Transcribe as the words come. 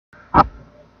Yeah,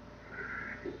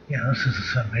 this is a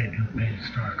Sunday new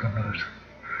historical news.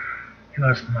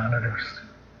 U.S. monitors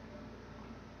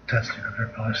testing of their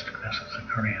ballistic missiles in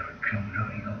Korea, Kim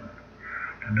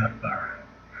the nut bar,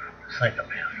 the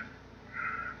psychopath.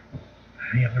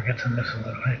 If he ever gets a missile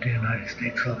that'll hit the United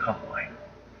States, look how wide.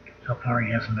 So far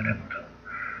he hasn't been able to.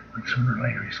 But sooner or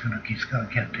later he's gonna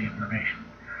get the information.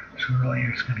 Sooner or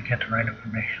later he's gonna get the right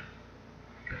information.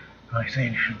 By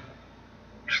sanction,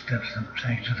 stiff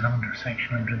sanctions on, they're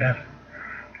sanctioning him to death.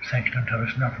 They're sanctioning until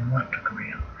there's nothing left to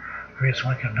Korea. Korea's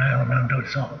like an island unto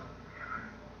itself.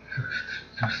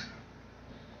 It's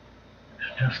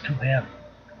just too bad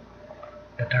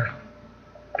that they're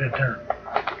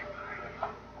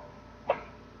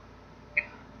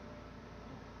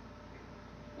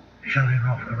shutting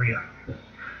off Korea.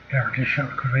 They're just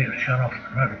shutting Korea shut off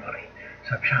from everybody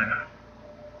except China.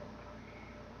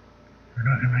 They're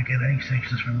not going to get any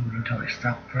sanctions removed until they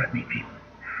stop threatening people.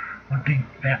 One thing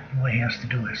Fat Boy has to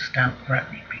do is stop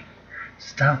threatening people.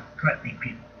 Stop threatening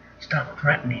people. Stop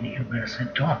threatening the U.S.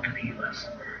 and talk to the U.S.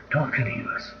 Talk to the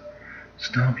U.S.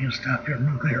 Stop your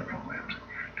nuclear programs.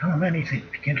 Tell them anything.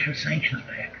 Get your sanctions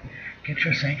back. Get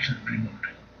your sanctions removed.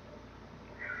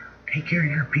 Take care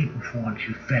of your people for once,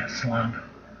 you fat slob.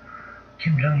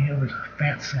 Kim Jong-il is a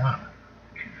fat slob.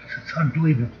 It's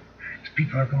unbelievable. These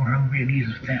people are going hungry and he's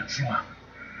a fat slob.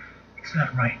 It's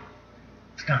not right.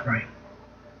 It's not right.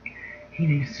 He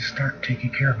needs to start taking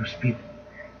care of his people.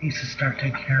 He needs to start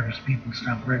taking care of his people and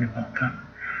stop worrying about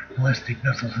ballistic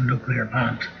missiles and nuclear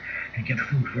bombs and get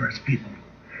food for his people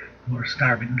who are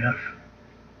starving to death.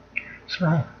 It's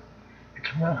wrong.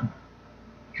 It's wrong.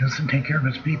 He doesn't take care of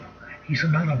his people. He's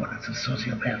another one that's a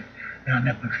sociopath, not an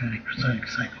empathetic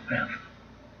psychopath.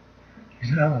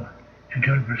 He's another one.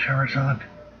 Lieutenant Bashar Assad.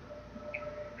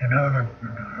 Another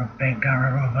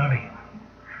Baghdad al-Abadi.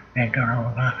 Baghdad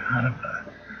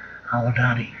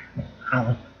al-Abadi.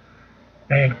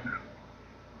 Baghdad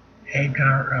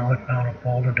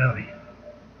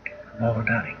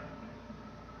al-Abadi.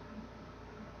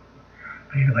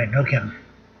 But anyway, no kidding.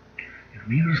 If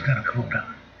music's gonna cool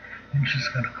down, music's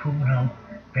gonna cool down,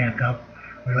 back up,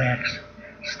 relax,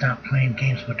 stop playing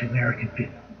games with the American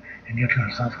people and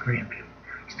the South Korean people.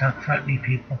 Stop threatening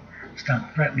people,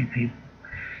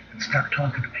 and start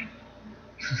talking to people.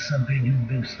 This is something you've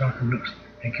been stalking loose.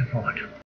 Thank you for watching.